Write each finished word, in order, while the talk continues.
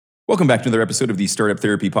Welcome back to another episode of the Startup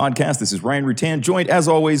Therapy Podcast. This is Ryan Rutan, joined as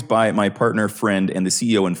always by my partner, friend, and the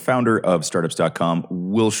CEO and founder of Startups.com,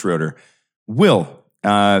 Will Schroter. Will,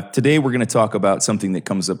 today we're going to talk about something that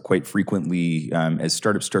comes up quite frequently as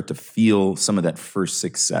startups start to feel some of that first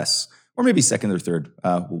success, or maybe second or third.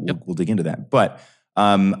 We'll dig into that. But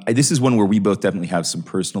this is one where we both definitely have some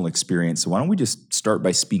personal experience. So why don't we just start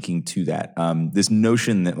by speaking to that? This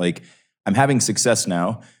notion that like, I'm having success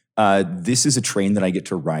now. This is a train that I get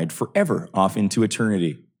to ride forever off into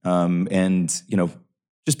eternity. And, you know,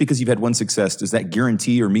 just because you've had one success, does that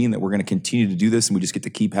guarantee or mean that we're going to continue to do this and we just get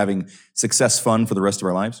to keep having success fun for the rest of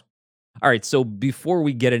our lives? All right. So before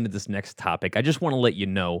we get into this next topic, I just want to let you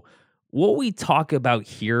know what we talk about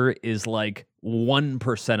here is like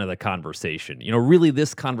 1% of the conversation. You know, really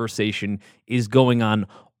this conversation is going on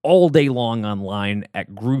all day long online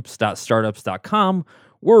at groups.startups.com,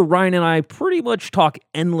 where Ryan and I pretty much talk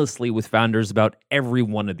endlessly with founders about every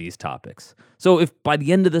one of these topics. So if by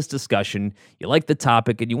the end of this discussion, you like the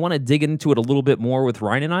topic and you want to dig into it a little bit more with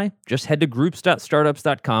Ryan and I, just head to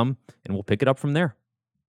groups.startups.com and we'll pick it up from there.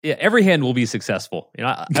 Yeah, every hand will be successful. You know,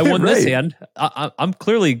 I won Right. this hand. I'm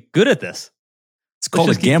clearly good at this. It's called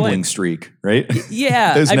a just keep gambling playing. streak, right?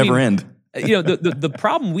 Yeah. Those I never mean, end. You know, the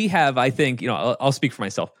problem we have, I think, you know, I'll speak for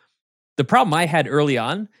myself. The problem I had early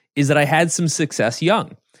on is that I had some success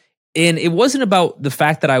young. And it wasn't about the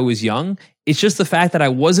fact that I was young. It's just the fact that I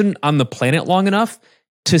wasn't on the planet long enough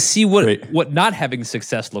to see what not having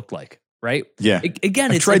success looked like, right? Yeah.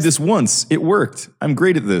 Again, I tried this once. It worked. I'm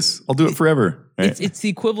great at this. I'll do it forever. Right? It's the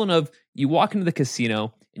equivalent of you walk into the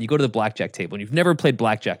casino and you go to the blackjack table and you've never played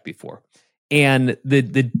blackjack before. And the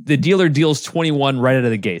dealer deals 21 right out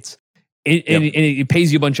of the gates. And it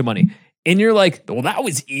pays you a bunch of money. And you're like, well, that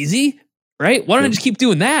was easy, right? Why don't I just keep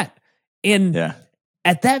doing that? And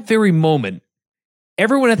at that very moment,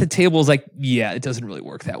 everyone at the table is like, yeah, it doesn't really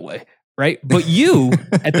work that way, right? But you,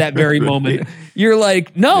 at that very moment, you're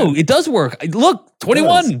like, no, it does work. Look,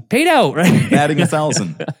 21 paid out, right? Adding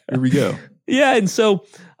 1,000. Here we go. Yeah, and so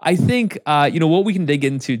I think, you know, what we can dig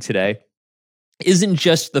into today isn't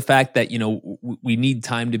just the fact that, you know, we need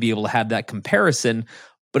time to be able to have that comparison,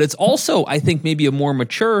 but it's also, I think, maybe a more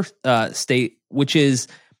mature state, which is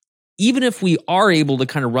even if we are able to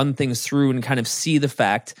kind of run things through and kind of see the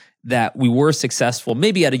fact that we were successful,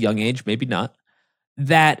 maybe at a young age, maybe not,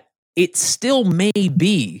 that it still may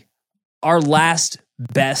be our last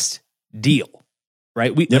best deal,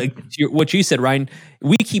 right? Like what you said, Ryan,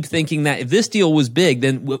 we keep thinking that if this deal was big,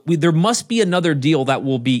 then there must be another deal that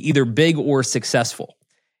will be either big or successful.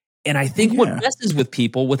 And I think what messes with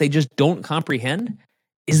people, what they just don't comprehend,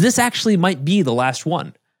 is this actually might be the last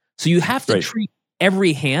one. So you have to treat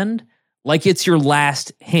every hand like it's your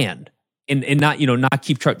last hand and not, you know, not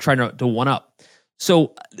keep trying to one up.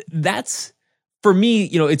 So that's, for me,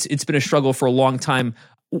 you know, it's been a struggle for a long time.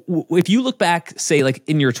 If you look back, say like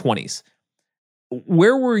in your 20s,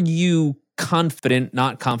 where were you confident,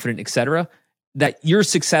 not confident, et cetera, that your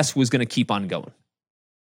success was going to keep on going?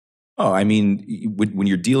 Oh, I mean, when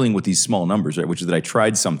you're dealing with these small numbers, right, which is that I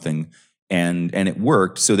tried something and it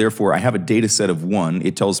worked, so therefore I have a data set of one,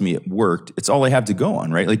 it tells me it worked, it's all I have to go on,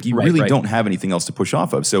 right? Like you really don't have anything else to push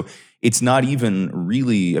off of. So it's not even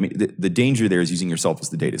really, I mean, the danger there is using yourself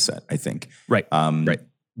as the data set, I think. Right.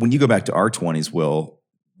 When you go back to our 20s, Will,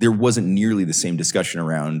 there wasn't nearly the same discussion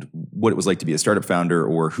around what it was like to be a startup founder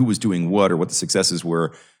or who was doing what or what the successes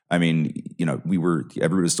were. I mean, you know,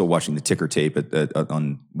 everybody was still watching the ticker tape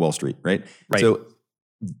on Wall Street, right? So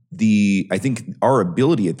I think our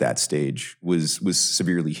ability at that stage was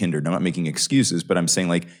severely hindered. I'm not making excuses, but I'm saying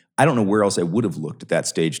like, I don't know where else I would have looked at that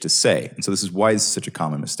stage to say. And so this is why this is such a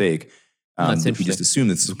common mistake. That we just assume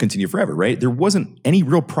this will continue forever, right? There wasn't any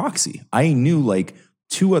real proxy. I knew like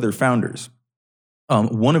two other founders.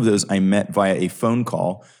 One of those I met via a phone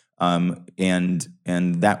call. And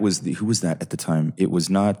that was who was that at the time? It was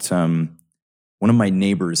not, one of my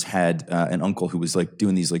neighbors had an uncle who was like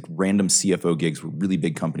doing these like random CFO gigs with really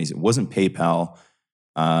big companies. It wasn't PayPal.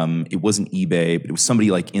 It wasn't eBay, but it was somebody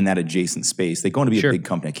like in that adjacent space. They go on to be a big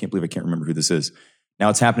company. I can't remember who this is. Now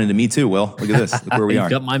it's happening to me too, Will. Look at this. Look where we are.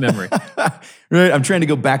 You've got my memory. Right. I'm trying to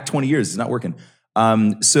go back 20 years. It's not working.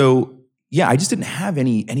 So yeah, I just didn't have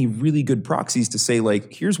any really good proxies to say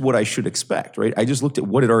like, here's what I should expect, right? I just looked at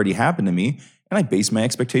what had already happened to me and I based my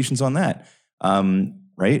expectations on that.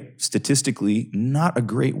 Right? Statistically, not a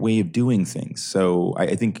great way of doing things. So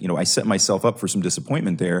I think, you know, I set myself up for some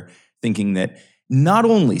disappointment there, thinking that not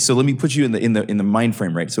only, so let me put you in the mind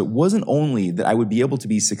frame, right? So it wasn't only that I would be able to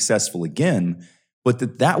be successful again,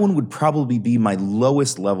 but that one would probably be my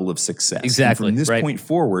lowest level of success. Exactly. And from this point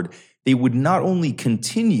forward, they would not only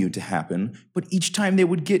continue to happen, but each time they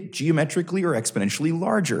would get geometrically or exponentially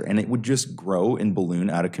larger, and it would just grow and balloon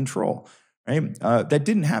out of control. Right? That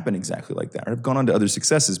didn't happen exactly like that. I've gone on to other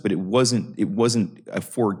successes, but it wasn't a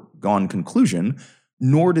foregone conclusion,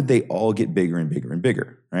 nor did they all get bigger and bigger and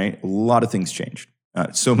bigger. Right? A lot of things changed.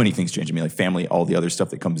 So many things changed. I mean, like family, all the other stuff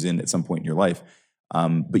that comes in at some point in your life.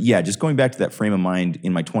 But yeah, just going back to that frame of mind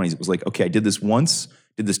in my 20s, it was like, okay, I did this once,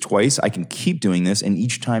 did this twice. I can keep doing this, and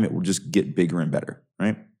each time it will just get bigger and better.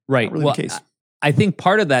 Right? Right. Not really Well, the case. I think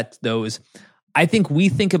part of that, though, is I think we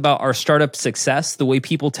think about our startup success the way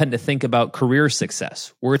people tend to think about career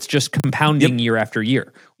success, where it's just compounding year after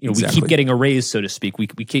year. You know, we Exactly. keep getting a raise, so to speak. We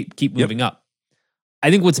keep moving up. I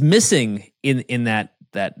think what's missing in that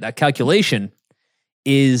calculation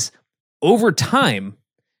is over time,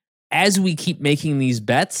 as we keep making these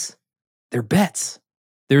bets, they're bets.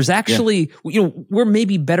 There's actually, you know, we're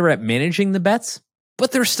maybe better at managing the bets,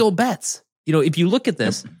 but they're still bets. You know, if you look at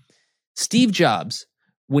this, Steve Jobs,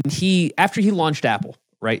 after he launched Apple,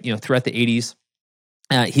 right, you know, throughout the 80s,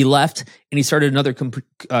 he left and he started another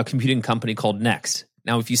computing company called Next.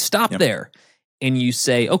 Now, if you stop there and you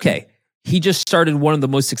say, okay, he just started one of the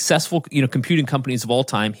most successful, you know, computing companies of all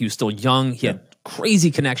time. He was still young. He had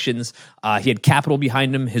crazy connections. He had capital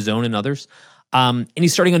behind him, his own and others. And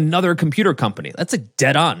he's starting another computer company. That's like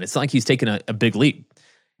dead on. It's not like he's taking a big leap.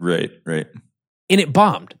 Right. And it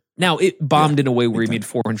bombed. Now, it bombed in a way where he made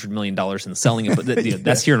 $400 million in selling it, but you know,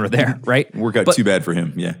 that's here or there, right? Work out too bad for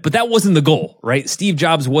him, yeah. But that wasn't the goal, right? Steve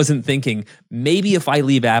Jobs wasn't thinking, maybe if I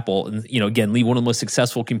leave Apple and, you know, again, leave one of the most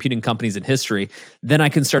successful computing companies in history, then I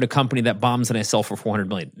can start a company that bombs and I sell for $400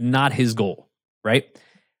 million. Not his goal, right?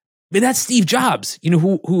 But that's Steve Jobs, you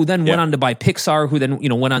know, who then went on to buy Pixar, who then, you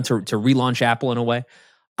know, went on to relaunch Apple in a way.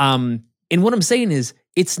 And what I'm saying is,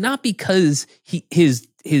 it's not because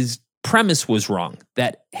his premise was wrong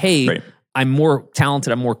that, hey, I'm more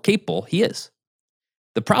talented, I'm more capable. He is.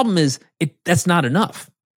 The problem is that's not enough.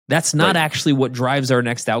 That's not actually what drives our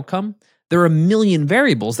next outcome. There are a million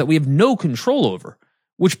variables that we have no control over,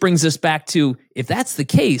 which brings us back to, if that's the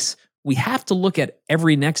case, we have to look at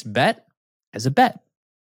every next bet as a bet.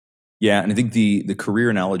 Yeah, and I think the career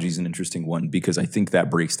analogy is an interesting one because I think that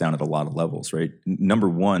breaks down at a lot of levels, right? Number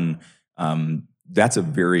one, that's a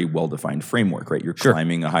very well-defined framework, right? You're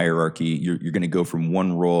climbing a hierarchy. You're going to go from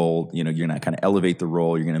one role, you know, you're going to kind of elevate the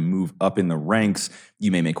role. You're going to move up in the ranks.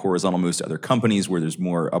 You may make horizontal moves to other companies where there's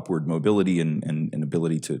more upward mobility and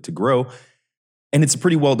ability to grow. And it's a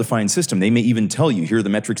pretty well-defined system. They may even tell you, here are the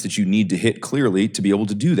metrics that you need to hit clearly to be able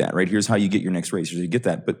to do that, right? Here's how you get your next raise. Here's how you get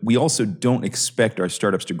that. But we also don't expect our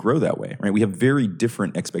startups to grow that way, right? We have very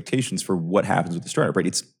different expectations for what happens with the startup, right?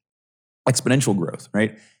 It's exponential growth,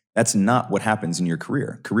 right? That's not what happens in your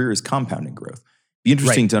career. Career is compounding growth. Be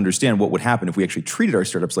interesting to understand what would happen if we actually treated our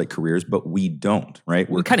startups like careers, but we don't, right?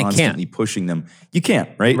 We're constantly pushing them. You can't,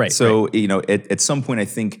 right? So, you know, at some point, I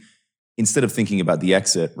think instead of thinking about the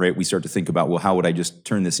exit, right, we start to think about, well, how would I just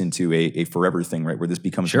turn this into a forever thing, right? Where this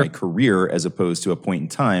becomes my career as opposed to a point in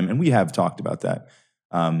time. And we have talked about that,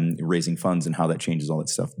 raising funds and how that changes all that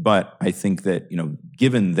stuff. But I think that, you know,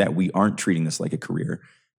 given that we aren't treating this like a career,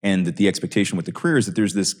 and that the expectation with the career is that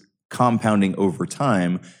there's this compounding over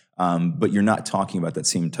time, but you're not talking about that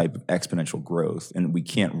same type of exponential growth. And we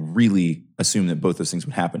can't really assume that both those things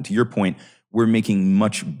would happen. To your point, we're making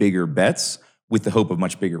much bigger bets with the hope of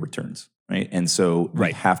much bigger returns, right? And so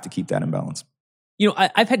we have to keep that in balance. You know,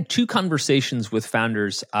 I've had two conversations with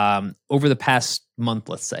founders over the past month,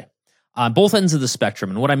 let's say, on both ends of the spectrum.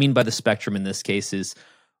 And what I mean by the spectrum in this case is,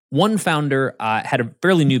 one founder had a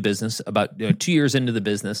fairly new business, about 2 years into the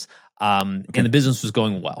business, and the business was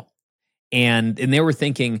going well. And they were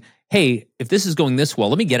thinking, hey, if this is going this well,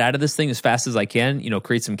 let me get out of this thing as fast as I can, you know,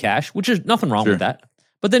 create some cash, which is nothing wrong with that.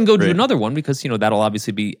 But then go do another one because, you know, that'll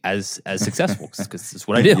obviously be as successful because it's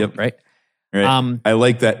what I do, right? I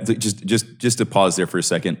like that. Just to pause there for a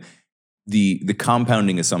second. The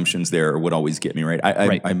compounding assumptions there are what always get me, right?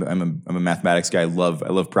 I'm a mathematics guy. I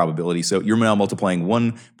love probability. So you're now multiplying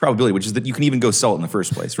one probability, which is that you can even go sell it in the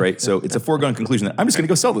first place, right? So it's a foregone conclusion that I'm just going to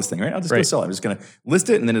go sell this thing, right? I'll just go sell it. I'm just going to list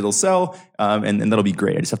it and then it'll sell, and that'll be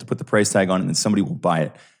great. I just have to put the price tag on it and then somebody will buy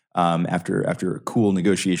it. After cool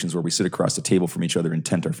negotiations where we sit across the table from each other and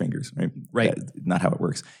tent our fingers, right? Not how it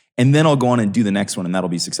works. And then I'll go on and do the next one and that'll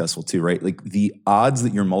be successful too, right? Like the odds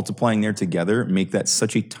that you're multiplying there together make that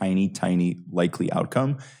such a tiny, tiny likely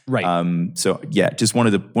outcome. Right. So yeah, just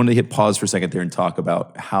wanted to hit pause for a second there and talk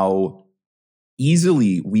about how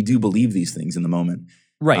easily we do believe these things in the moment.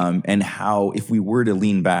 Right. And how if we were to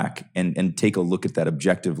lean back and take a look at that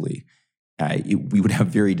objectively, we would have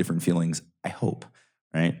very different feelings, I hope.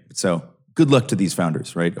 Right. So good luck to these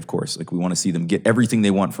founders, right? Of course, like we want to see them get everything they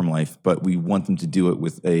want from life, but we want them to do it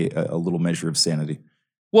with a little measure of sanity.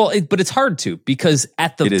 Well, but it's hard to, because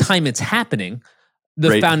at the time it's happening,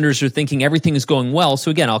 the founders are thinking everything is going well. So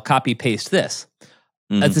again, I'll copy paste this.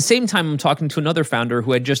 At the same time, I'm talking to another founder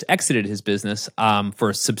who had just exited his business for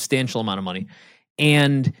a substantial amount of money.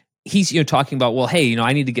 And he's talking about, well, hey,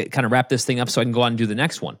 I need to get kind of wrap this thing up so I can go on and do the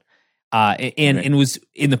next one. And was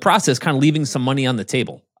in the process kind of leaving some money on the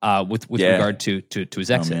table with regard to his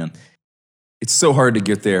exit. Oh, man. It's so hard to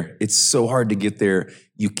get there. It's so hard to get there.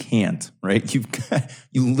 You can't, right?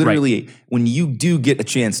 You literally, when you do get a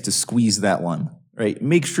chance to squeeze that one, right?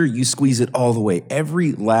 Make sure you squeeze it all the way,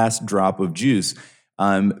 every last drop of juice.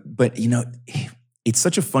 But it's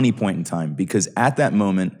such a funny point in time, because at that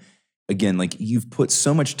moment, again, like you've put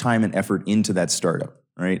so much time and effort into that startup,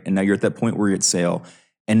 right? And now you're at that point where you're at sale,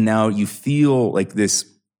 and now you feel like this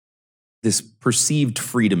perceived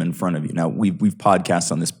freedom in front of you. Now we've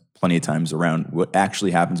podcasted on this plenty of times around what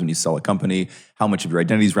actually happens when you sell a company, how much of your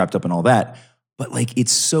identity is wrapped up in all that. But like,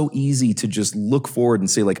 it's so easy to just look forward and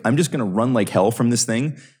say, like, I'm just going to run like hell from this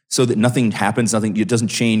thing so that nothing happens, it doesn't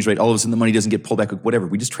change, right? All of a sudden the money doesn't get pulled back, whatever.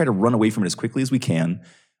 We just try to run away from it as quickly as we can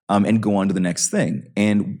and go on to the next thing.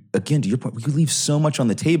 And again, to your point, we leave so much on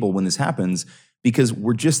the table when this happens because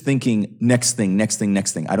we're just thinking next thing.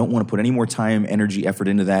 I don't want to put any more time, energy, effort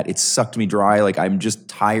into that. It sucked me dry. Like, I'm just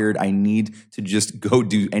tired. I need to just go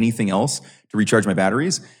do anything else to recharge my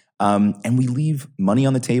batteries. And we leave money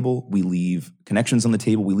on the table. We leave connections on the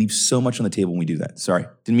table. We leave so much on the table when we do that. Sorry,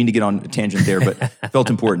 didn't mean to get on a tangent there, but felt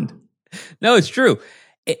important. No, it's true.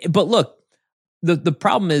 But look, the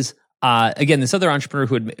problem is, again, this other entrepreneur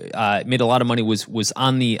who had made a lot of money was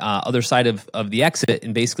on the other side of the exit,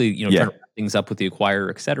 and basically, trying to wrap things up with the acquirer,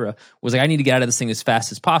 et cetera, was like, I need to get out of this thing as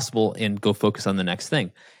fast as possible and go focus on the next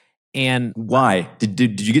thing. And why?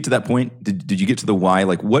 Did you get to that point? Did you get to the why?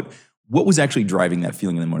 Like, what was actually driving that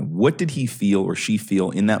feeling in the morning? What did he feel or she feel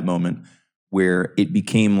in that moment where it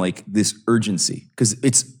became like this urgency? Because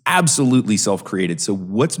it's absolutely self-created. So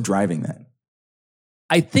what's driving that?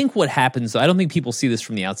 I think what happens, I don't think people see this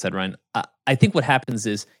from the outside, Ryan. I think what happens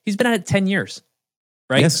is he's been at it 10 years,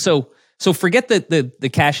 right? Yes. So forget the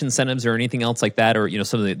cash incentives or anything else like that, or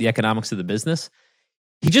some of the economics of the business.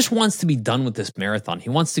 He just wants to be done with this marathon. He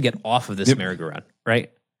wants to get off of this merry-go-round,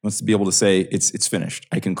 right? Wants to be able to say it's finished.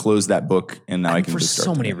 I can close that book, and now I can just start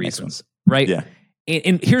for so many reasons, right? Yeah.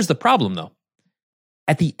 And here's the problem, though.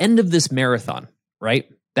 At the end of this marathon,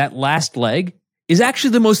 right, that last leg is actually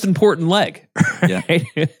the most important leg, right?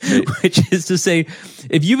 Yeah. Which is to say,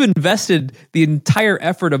 if you've invested the entire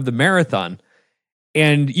effort of the marathon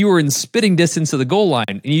and you were in spitting distance of the goal line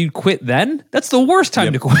and you quit then, that's the worst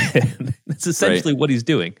time to quit. That's essentially what he's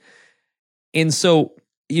doing. And so,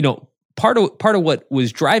 part of what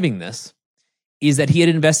was driving this is that he had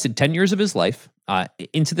invested 10 years of his life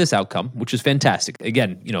into this outcome, which is fantastic.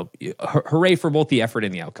 Again, hooray for both the effort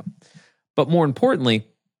and the outcome. But more importantly,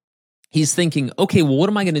 he's thinking, okay, well, what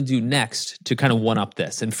am I going to do next to kind of one up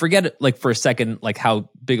this? And forget, like, for a second, like, how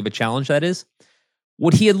big of a challenge that is.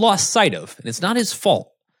 What he had lost sight of, and it's not his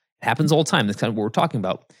fault, it happens all the time, that's kind of what we're talking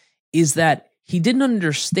about, is that he didn't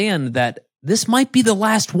understand that this might be the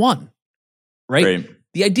last one, right?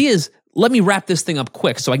 The idea is, let me wrap this thing up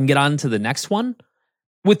quick so I can get on to the next one,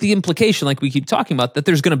 with the implication, like we keep talking about, that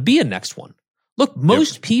there's going to be a next one. Look,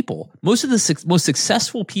 most people, most of the most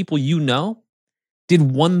successful people did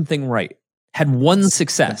one thing right, had one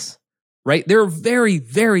success, right? There are very,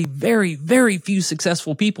 very, very, very few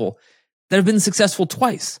successful people that have been successful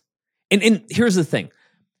twice. And here's the thing.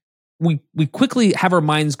 We quickly have our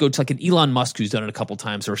minds go to like an Elon Musk who's done it a couple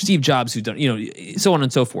times, or Steve Jobs who's done, so on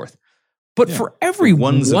and so forth. But for every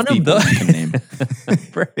one of those,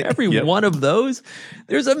 for every one of those,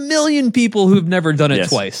 there's a million people who've never done it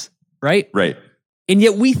twice, right? Right. And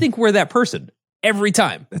yet we think we're that person every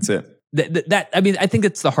time. That's it. I think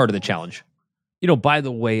it's the heart of the challenge. By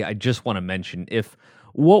the way, I just want to mention, if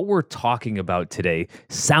what we're talking about today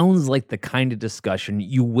sounds like the kind of discussion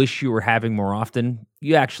you wish you were having more often,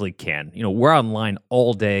 you actually can. We're online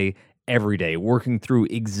all day, every day, working through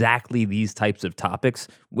exactly these types of topics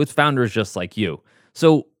with founders just like you.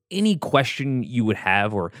 So any question you would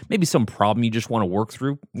have, or maybe some problem you just want to work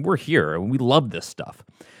through, we're here and we love this stuff.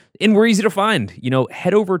 And we're easy to find.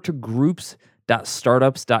 Head over to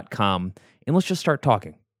groups.startups.com and let's just start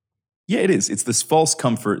talking. Yeah, it is. It's this false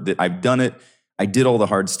comfort that I've done it, I did all the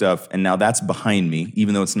hard stuff, and now that's behind me,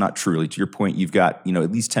 even though it's not truly. To your point, you've got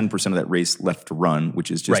at least 10% of that race left to run, which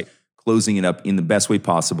is just closing it up in the best way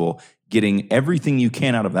possible, getting everything you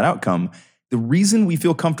can out of that outcome. The reason we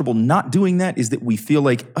feel comfortable not doing that is that we feel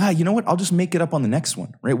like, you know what? I'll just make it up on the next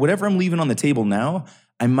one, right? Whatever I'm leaving on the table now,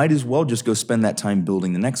 I might as well just go spend that time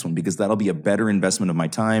building the next one because that'll be a better investment of my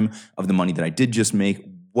time, of the money that I did just make,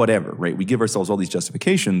 whatever, right? We give ourselves all these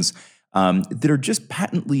justifications that are just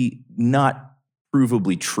patently not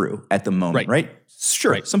provably true at the moment, right?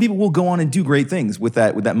 Sure, some people will go on and do great things with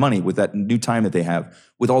that money, with that new time that they have,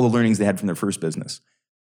 with all the learnings they had from their first business.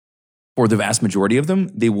 For the vast majority of them,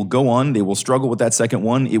 they will go on, they will struggle with that second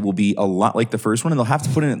one. It will be a lot like the first one, and they'll have to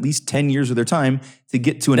put in at least 10 years of their time to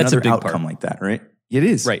get to another outcome like that, right? It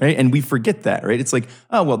is, right? And we forget that, right? It's like,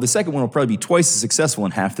 oh, well, the second one will probably be twice as successful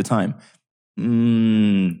in half the time.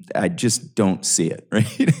 I just don't see it,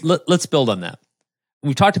 right? Let's build on that.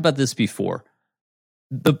 We've talked about this before.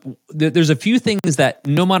 There's a few things that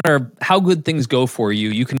no matter how good things go for you,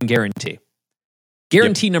 you can guarantee.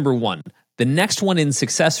 Guarantee number one, the next one in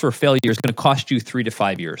success or failure is going to cost you 3 to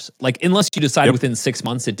 5 years. Like, unless you decide within 6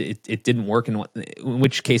 months it didn't work, in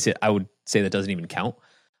which case I would say that doesn't even count.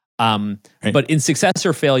 But in success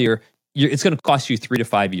or failure, it's going to cost you 3 to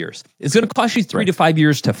 5 years. It's going to cost you 3 to 5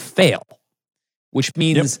 years to fail, which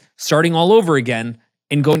means starting all over again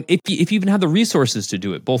and going, if you even have the resources to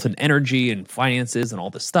do it, both in energy and finances and all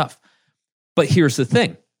this stuff. But here's the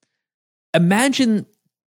thing. Imagine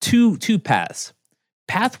two paths.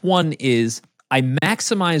 Path one is I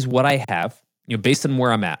maximize what I have, based on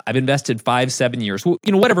where I'm at. I've invested 5, 7 years,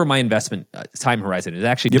 whatever my investment time horizon is. It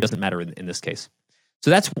actually doesn't matter in this case. So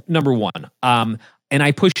that's number one. And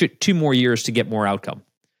I push it 2 more years to get more outcome.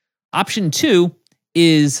 Option 2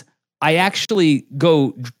 is I actually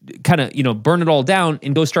go kind of, burn it all down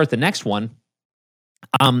and go start the next one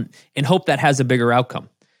and hope that has a bigger outcome.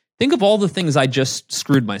 Think of all the things I just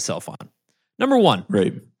screwed myself on. Number one,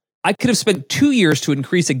 I could have spent 2 years to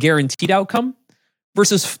increase a guaranteed outcome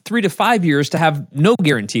versus 3 to 5 years to have no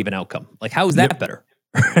guarantee of an outcome. Like, how is that better?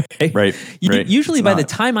 Usually by the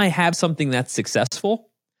time I have something that's successful,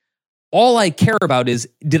 all I care about is,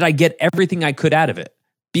 did I get everything I could out of it?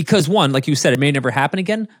 Because one, like you said, it may never happen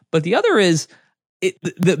again. But the other is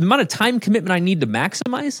the amount of time commitment I need to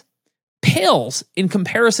maximize pales in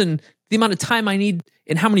comparison to the amount of time I need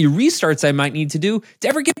and how many restarts I might need to do to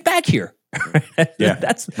ever get back here.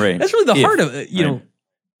 That's really the heart of it.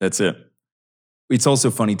 That's it. It's also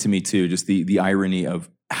funny to me too, just the irony of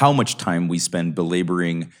how much time we spend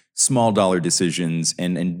belaboring small dollar decisions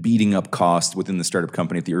and beating up cost within the startup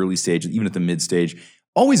company at the early stage, even at the mid stage.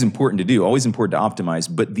 Always important to do, always important to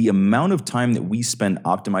optimize, but the amount of time that we spend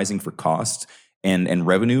optimizing for cost and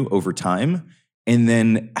revenue over time, and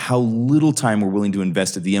then how little time we're willing to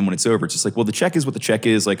invest at the end when it's over. It's just like, well, the check is what the check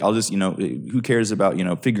is. Like, I'll just, who cares about,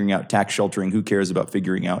 figuring out tax sheltering? Who cares about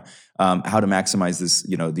figuring out how to maximize this,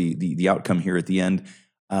 the outcome here at the end?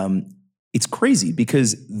 It's crazy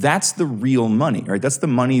because that's the real money, right? That's the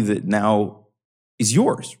money that now is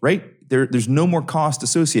yours, right? There's no more cost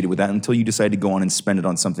associated with that until you decide to go on and spend it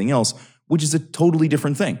on something else, which is a totally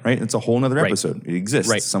different thing, right? It's a whole nother episode. It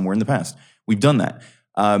exists somewhere in the past. We've done that.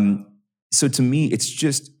 So to me,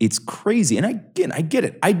 it's crazy. And I get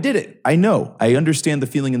it. I did it. I know. I understand the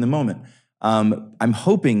feeling in the moment. I'm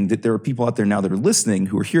hoping that there are people out there now that are listening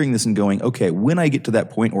who are hearing this and going, okay, when I get to that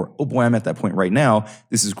point, or, oh boy, I'm at that point right now,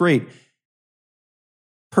 this is great.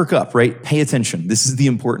 Perk up, right? Pay attention. This is the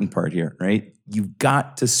important part here, right? You've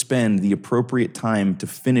got to spend the appropriate time to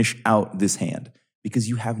finish out this hand because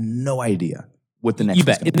you have no idea what the next. You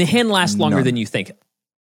bet. And the hand lasts longer than you think.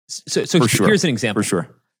 So here's an example. For sure.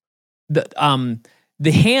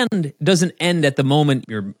 The hand doesn't end at the moment.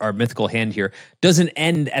 Our mythical hand here doesn't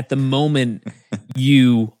end at the moment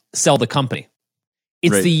you sell the company.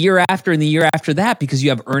 It's the year after and the year after that because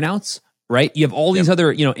you have earnouts. Right? You have all these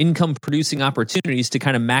other, income producing opportunities to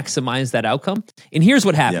kind of maximize that outcome. And here's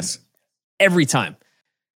what happens every time.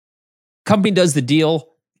 Company does the deal.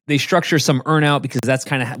 They structure some earnout because that's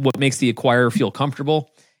kind of what makes the acquirer feel comfortable.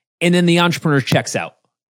 And then the entrepreneur checks out,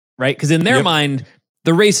 right? Because in their mind,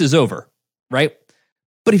 the race is over, right?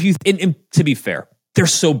 But if you, and to be fair, they're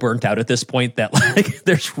so burnt out at this point that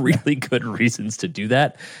there's really good reasons to do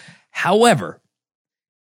that. However,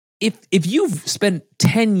 if you've spent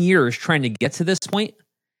 10 years trying to get to this point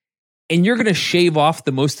and you're going to shave off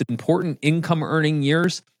the most important income earning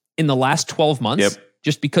years in the last 12 months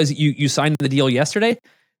just because you signed the deal yesterday,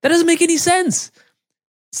 that doesn't make any sense.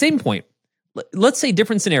 Same point. Let's say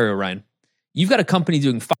different scenario, Ryan. You've got a company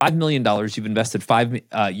doing $5 million. You've invested 5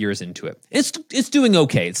 years into it. It's doing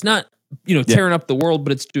okay. It's not, tearing up the world,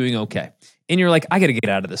 but it's doing okay. And you're like, I got to get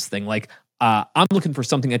out of this thing. Like, I'm looking for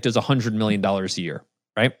something that does $100 million a year,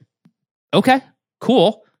 right? Okay,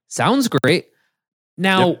 cool. Sounds great.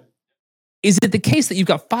 Now, Is it the case that you've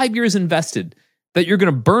got 5 years invested, that you're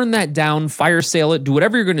going to burn that down, fire sale it, do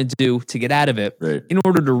whatever you're going to do to get out of it in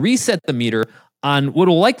order to reset the meter on what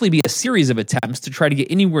will likely be a series of attempts to try to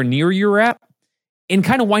get anywhere near where you're at and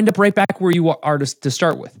kind of wind up right back where you are to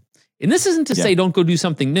start with? And this isn't to say don't go do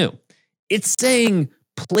something new. It's saying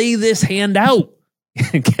play this hand out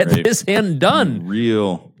and get this hand done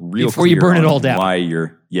real before you burn it all down. Why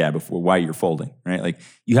you're folding, right? Like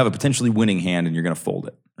you have a potentially winning hand and you're going to fold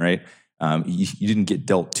it, right? You didn't get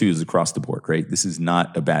dealt twos across the board, right? This is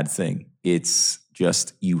not a bad thing. It's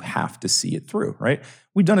just you have to see it through, right?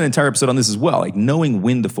 We've done an entire episode on this as well. Like knowing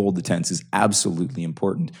when to fold the tents is absolutely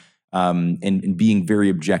important, and being very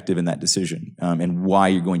objective in that decision, and why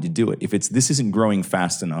you're going to do it. If this isn't growing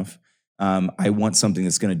fast enough, I want something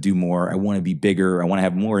that's going to do more. I want to be bigger. I want to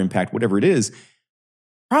have more impact, whatever it is.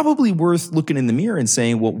 Probably worth looking in the mirror and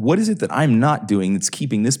saying, well, what is it that I'm not doing that's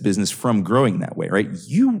keeping this business from growing that way, right?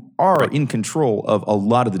 You are in control of a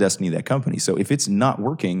lot of the destiny of that company. So if it's not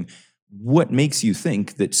working, what makes you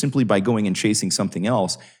think that simply by going and chasing something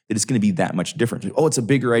else, that it's going to be that much different? Oh, it's a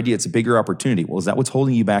bigger idea. It's a bigger opportunity. Well, is that what's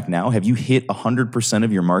holding you back now? Have you hit 100%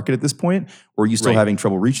 of your market at this point? Or are you still having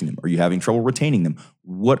trouble reaching them? Are you having trouble retaining them?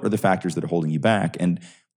 What are the factors that are holding you back? And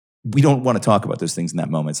we don't want to talk about those things in that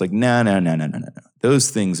moment. It's like, no.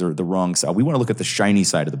 Those things are the wrong side. We want to look at the shiny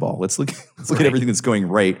side of the ball. Let's look at everything that's going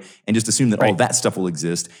right and just assume that all that stuff will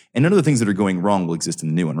exist. And none of the things that are going wrong will exist in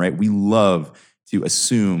the new one, right? We love to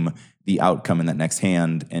assume the outcome in that next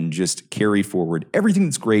hand and just carry forward everything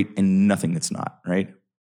that's great and nothing that's not, right? A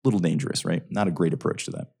little dangerous, right? Not a great approach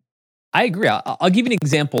to that. I agree. I'll give you an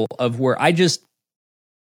example of where I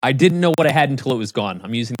didn't know what I had until it was gone.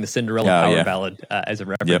 I'm using the Cinderella Power Ballad as a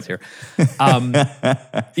reference here.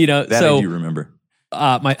 That I do remember.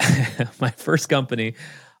 My first company,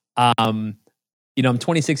 I'm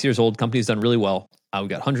 26 years old. Company's done really well. We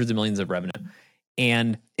got hundreds of millions of revenue.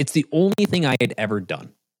 And it's the only thing I had ever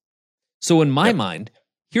done. So in my mind,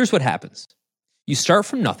 here's what happens. You start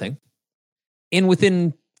from nothing, and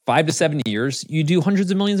within 5 to 7 years, you do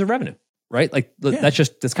hundreds of millions of revenue, right? Like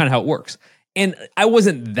that's kind of how it works. And I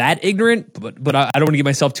wasn't that ignorant, but I don't want to give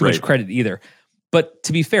myself too much credit either. But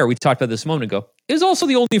to be fair, we talked about this a moment ago. It was also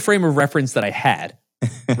the only frame of reference that I had,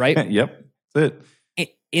 right? Yep, that's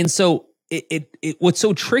it. And so it what's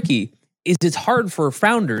so tricky is it's hard for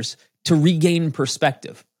founders to regain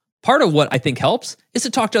perspective. Part of what I think helps is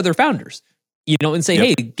to talk to other founders, and say,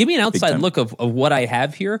 hey, give me an outside look of what I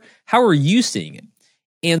have here. How are you seeing it?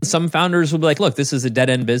 And some founders will be like, look, this is a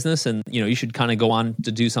dead end business and, you should kind of go on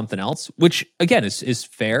to do something else, which again is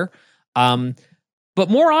fair. But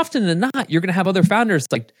more often than not, you're going to have other founders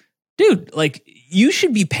like, dude, like you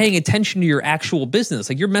should be paying attention to your actual business.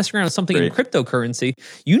 Like you're messing around with something in cryptocurrency.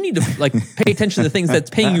 You need to like pay attention to the things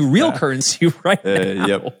that's paying you real currency right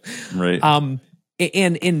now. Right.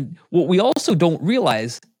 And what we also don't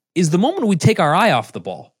realize is the moment we take our eye off the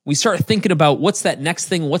ball, we start thinking about what's that next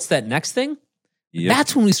thing?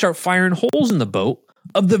 That's when we start firing holes in the boat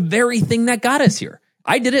of the very thing that got us here.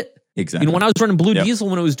 I did it. Exactly. When I was running Blue Diesel,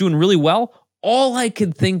 when it was doing really well, all I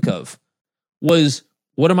could think of was,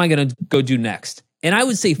 what am I going to go do next? And I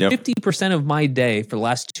would say 50% of my day for the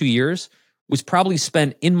last 2 years was probably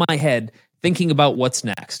spent in my head thinking about what's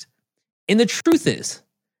next. And the truth is,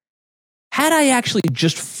 had I actually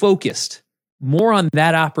just focused more on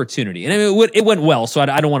that opportunity, and I mean, it went well, so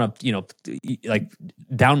I don't want to, like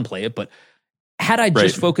downplay it, but had I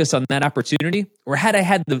just focused on that opportunity, or had I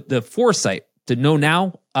had the foresight to know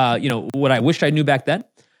now, what I wished I knew back then,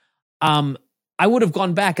 I would have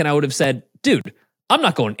gone back and I would have said, dude, I'm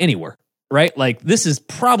not going anywhere, right? Like this is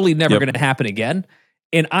probably never going to happen again.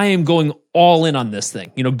 And I am going all in on this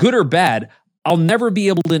thing, good or bad. I'll never be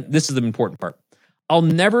able to, this is the important part. I'll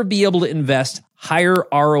never be able to invest higher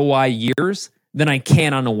ROI years than I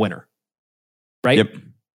can on a winner, right? Yep.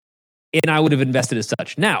 And I would have invested as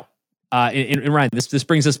such. Now, and Ryan, this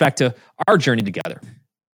brings us back to our journey together.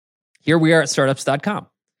 Here we are at startups.com,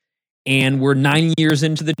 and we're 9 years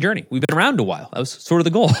into the journey. We've been around a while. That was sort of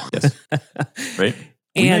the goal. Yes. Right.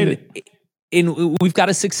 And we've got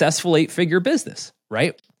a successful 8-figure business,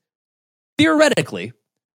 right? Theoretically,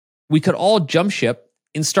 we could all jump ship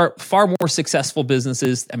and start far more successful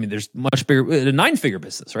businesses. I mean, there's much bigger, a 9-figure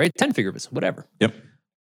business, right? 10-figure business, whatever. Yep.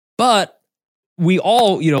 But we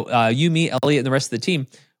all, you, me, Elliot, and the rest of the team,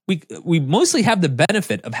 we mostly have the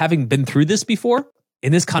benefit of having been through this before.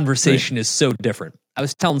 And this conversation is so different. I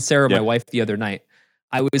was telling Sarah, my wife, the other night,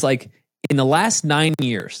 I was like, in the last 9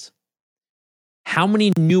 years, how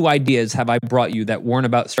many new ideas have I brought you that weren't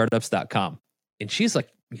about startups.com? And she's like,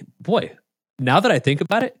 boy, now that I think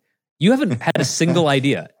about it, you haven't had a single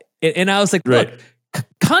idea. And I was like, look,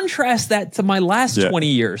 Contrast that to my last 20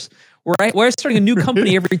 years, where I'm starting a new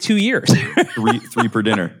company every 2 years. three per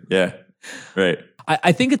dinner. Yeah, right.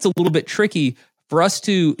 I think it's a little bit tricky for us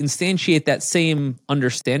to instantiate that same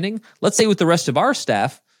understanding. Let's say with the rest of our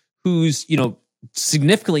staff, who's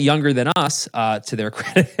significantly younger than us, to their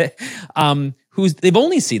credit, they've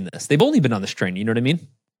only seen this. They've only been on this train. You know what I mean?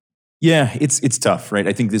 Yeah, it's tough, right?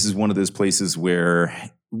 I think this is one of those places where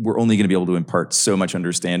we're only going to be able to impart so much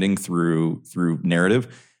understanding through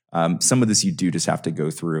narrative. Some of this you do just have to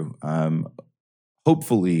go through.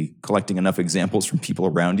 Hopefully, collecting enough examples from people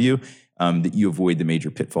around you that you avoid the major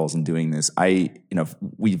pitfalls in doing this.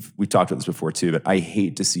 We've talked about this before too, but I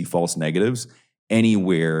hate to see false negatives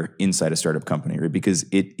anywhere inside a startup company, right? Because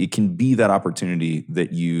it can be that opportunity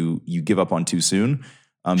that you give up on too soon.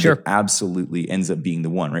 Sure. That absolutely ends up being the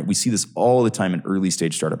one, right? We see this all the time in early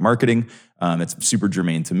stage startup marketing. It's super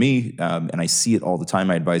germane to me, and I see it all the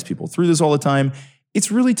time. I advise people through this all the time. It's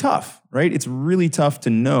really tough, right? It's really tough to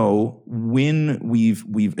know when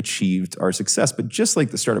we've achieved our success. But just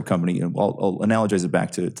like the startup company, I'll analogize it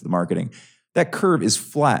back to the marketing. That curve is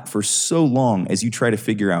flat for so long as you try to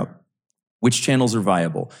figure out which channels are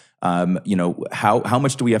viable. How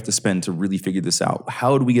much do we have to spend to really figure this out?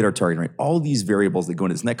 How do we get our target right? All these variables that go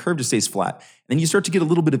into this, and that curve just stays flat. And then you start to get a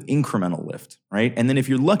little bit of incremental lift, right? And then if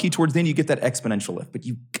you're lucky towards the end, you get that exponential lift. But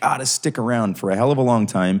you gotta stick around for a hell of a long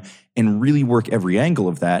time and really work every angle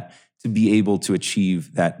of that to be able to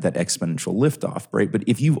achieve that exponential liftoff, right? But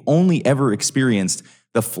if you've only ever experienced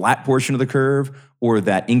the flat portion of the curve or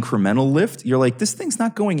that incremental lift, you're like, this thing's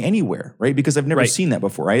not going anywhere, right? Because I've never seen that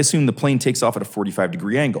before. I assume the plane takes off at a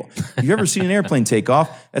 45-degree angle. If you've ever seen an airplane take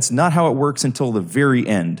off, that's not how it works until the very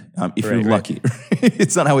end, if you're lucky.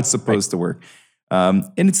 It's not how it's supposed to work.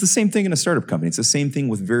 And it's the same thing in a startup company. It's the same thing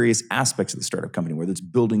with various aspects of the startup company, whether it's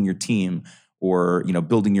building your team or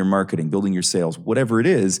building your marketing, building your sales, whatever it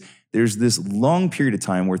is. There's this long period of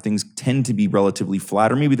time where things tend to be relatively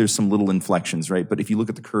flat, or maybe there's some little inflections, right? But if you look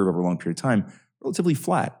at the curve over a long period of time, relatively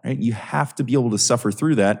flat, right? You have to be able to suffer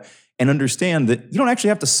through that and understand that you don't actually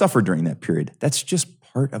have to suffer during that period. That's just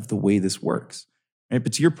part of the way this works, right?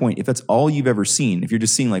 But to your point, if that's all you've ever seen, if you're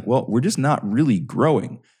just seeing like, well, we're just not really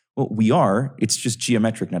growing. Well, we are. It's just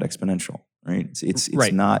geometric, not exponential, right? It's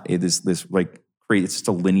not this like crazy. It's just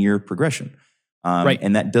a linear progression.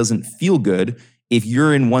 And that doesn't feel good if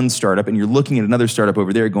you're in one startup and you're looking at another startup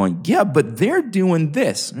over there going, yeah, but they're doing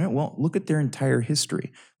this. Right, well, look at their entire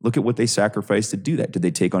history. Look at what they sacrificed to do that. Did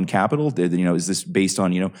they take on capital? Is this based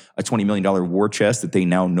on, a $20 million war chest that they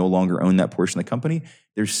now no longer own that portion of the company?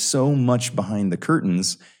 There's so much behind the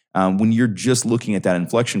curtains when you're just looking at that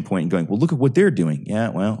inflection point and going, well, look at what they're doing. Yeah,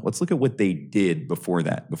 well, let's look at what they did before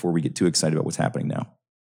that, before we get too excited about what's happening now.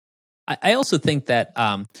 I also think that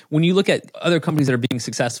when you look at other companies that are being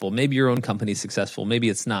successful, maybe your own company is successful, maybe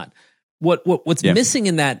it's not. What's missing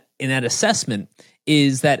in that assessment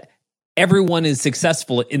is that everyone is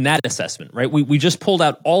successful in that assessment, right? We just pulled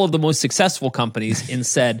out all of the most successful companies and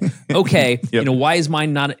said, okay, why is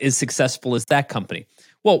mine not as successful as that company?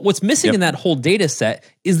 Well, what's missing in that whole data set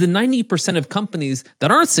is the 90% of companies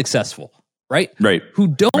that aren't successful, right? Right. Who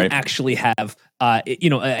don't actually have a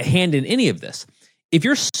hand in any of this. If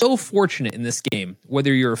you're so fortunate in this game,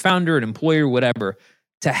 whether you're a founder, an employer, whatever,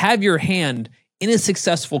 to have your hand in a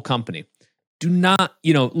successful company, do not,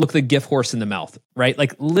 look the gift horse in the mouth, right?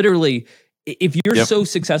 Like literally, if you're so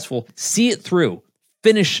successful, see it through,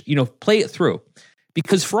 finish, play it through.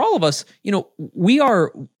 Because for all of us,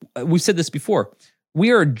 we've said this before,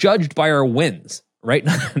 we are judged by our wins, right?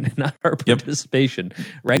 Not our participation,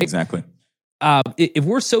 right? Exactly. If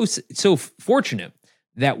we're so fortunate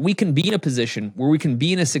that we can be in a position where we can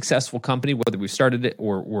be in a successful company, whether we've started it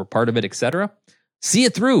or we're part of it, et cetera, see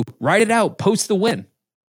it through, write it out, post the win.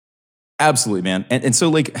 Absolutely, man. And so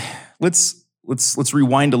like, let's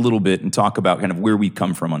rewind a little bit and talk about kind of where we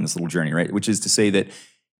come from on this little journey, right? Which is to say that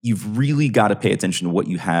you've really got to pay attention to what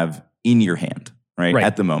you have in your hand, right?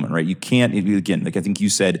 At the moment, right? You can't, again, like I think you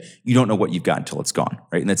said, you don't know what you've got until it's gone,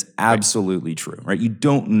 right? And that's absolutely true, right? You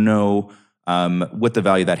don't know what the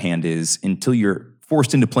value of that hand is until you're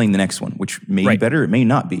forced into playing the next one, which may be better, it may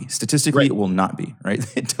not be. Statistically, it will not be, right?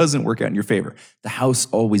 It doesn't work out in your favor. The house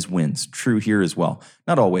always wins. True here as well.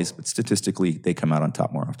 Not always, but statistically, they come out on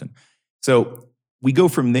top more often. So we go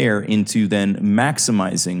from there into then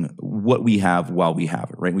maximizing what we have while we have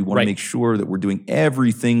it, right? We want to make sure that we're doing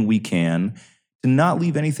everything we can to not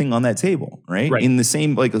leave anything on that table, right? In the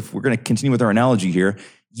same, like if we're going to continue with our analogy here,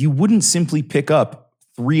 you wouldn't simply pick up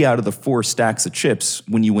 3 out of the 4 stacks of chips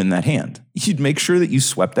when you win that hand. You'd make sure that you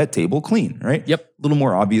swept that table clean, right? Yep. A little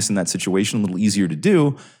more obvious in that situation, a little easier to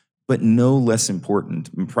do. but no less important,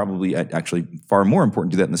 and probably actually far more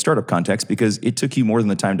important to do that in the startup context because it took you more than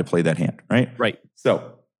the time to play that hand, right? Right.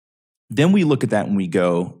 So then we look at that and we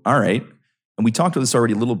go, all right, and we talked about this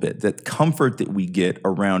already a little bit, that comfort that we get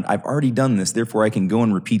around, I've already done this, therefore I can go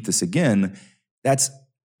and repeat this again. That's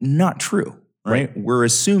not true, right? We're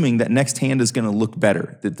assuming that next hand is going to look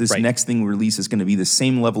better, that this next thing we release is going to be the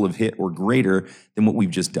same level of hit or greater than what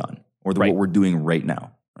we've just done or what we're doing right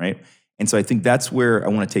now, right? And so I think that's where I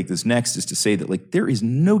want to take this next, is to say that like there is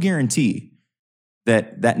no guarantee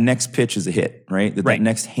that that next pitch is a hit, right? That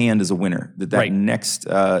next hand is a winner, that next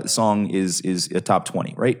song is a top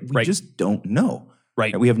 20, right? We just don't know.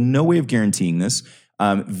 Right. We have no way of guaranteeing this.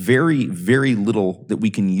 Very, very little that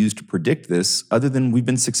we can use to predict this other than we've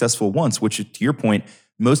been successful once, which to your point,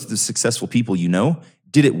 most of the successful people you know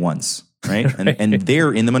did it once, right? And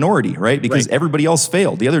they're in the minority, right? Because everybody else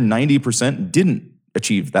failed. The other 90% didn't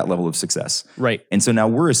achieve that level of success. Right. And so now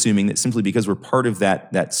we're assuming that simply because we're part of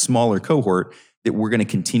that smaller cohort, that we're going to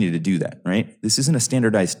continue to do that, right? This isn't a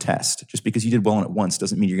standardized test. Just because you did well on it once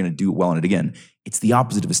doesn't mean you're going to do well on it again. It's the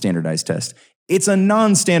opposite of a standardized test. It's a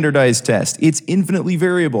non-standardized test. It's infinitely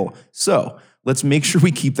variable. So let's make sure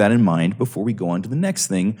we keep that in mind before we go on to the next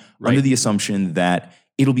thing, under the assumption that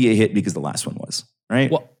it'll be a hit because the last one was, right?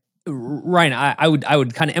 Well, Ryan, I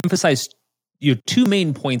would kind of emphasize two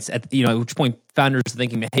main points at which point founders are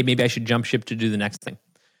thinking, hey, maybe I should jump ship to do the next thing.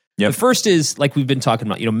 The first is, like we've been talking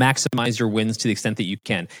about, maximize your wins to the extent that you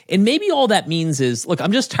can. And maybe all that means is, look,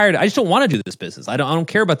 I'm just tired. I just don't want to do this business. I don't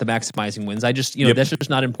care about the maximizing wins. I just, that's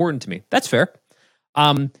just not important to me. That's fair.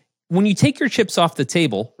 When you take your chips off the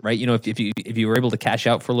table, right? If you were able to cash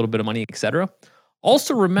out for a little bit of money, et cetera,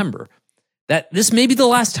 also remember that this may be the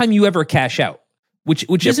last time you ever cash out,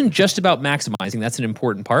 which isn't just about maximizing. That's an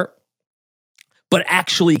important part, but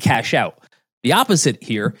actually cash out. The opposite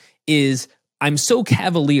here is, I'm so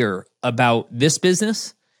cavalier about this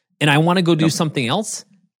business and I want to go do something else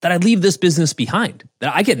that I leave this business behind,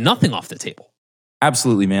 that I get nothing off the table.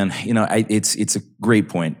 Absolutely, man. It's a great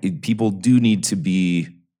point. People do need to be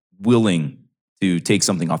willing to take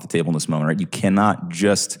something off the table in this moment, right? You cannot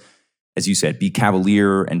just, as you said, be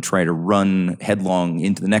cavalier and try to run headlong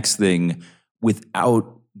into the next thing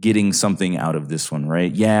without getting something out of this one,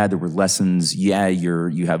 right? Yeah, there were lessons. Yeah,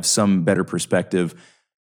 you have some better perspective.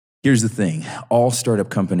 Here's the thing. All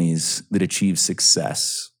startup companies that achieve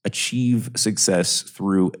success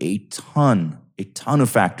through a ton of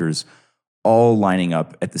factors all lining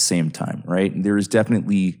up at the same time, right? There is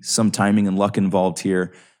definitely some timing and luck involved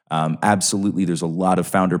here. Absolutely, there's a lot of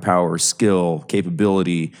founder power, skill,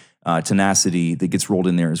 capability, tenacity that gets rolled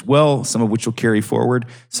in there as well, some of which will carry forward,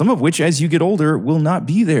 some of which, as you get older, will not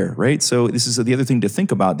be there, right? So this is the other thing to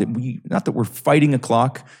think about, that not that we're fighting a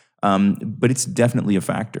clock, but it's definitely a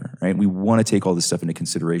factor, right? We want to take all this stuff into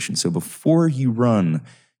consideration. So before you run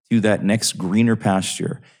to that next greener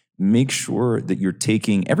pasture, make sure that you're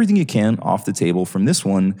taking everything you can off the table from this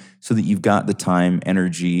one so that you've got the time,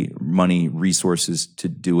 energy, money, resources to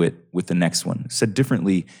do it with the next one. Said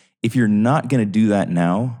differently, if you're not going to do that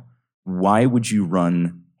now, why would you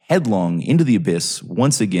run headlong into the abyss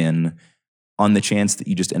once again on the chance that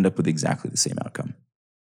you just end up with exactly the same outcome?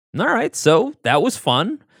 All right, so that was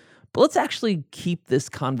fun. But let's actually keep this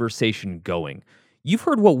conversation going. You've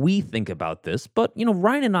heard what we think about this, but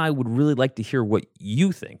Ryan and I would really like to hear what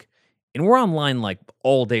you think. And we're online like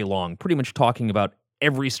all day long, pretty much talking about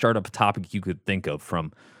every startup topic you could think of,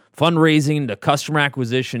 from fundraising to customer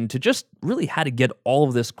acquisition to just really how to get all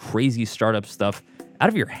of this crazy startup stuff out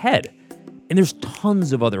of your head. And there's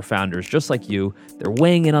tons of other founders just like you. They're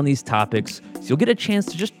weighing in on these topics, so you'll get a chance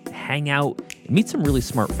to just hang out and meet some really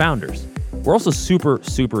smart founders. We're also super,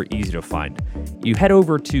 super easy to find. You head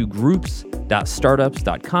over to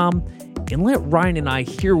groups.startups.com and let Ryan and I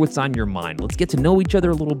hear what's on your mind. Let's get to know each other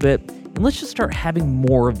a little bit, and let's just start having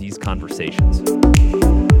more of these conversations.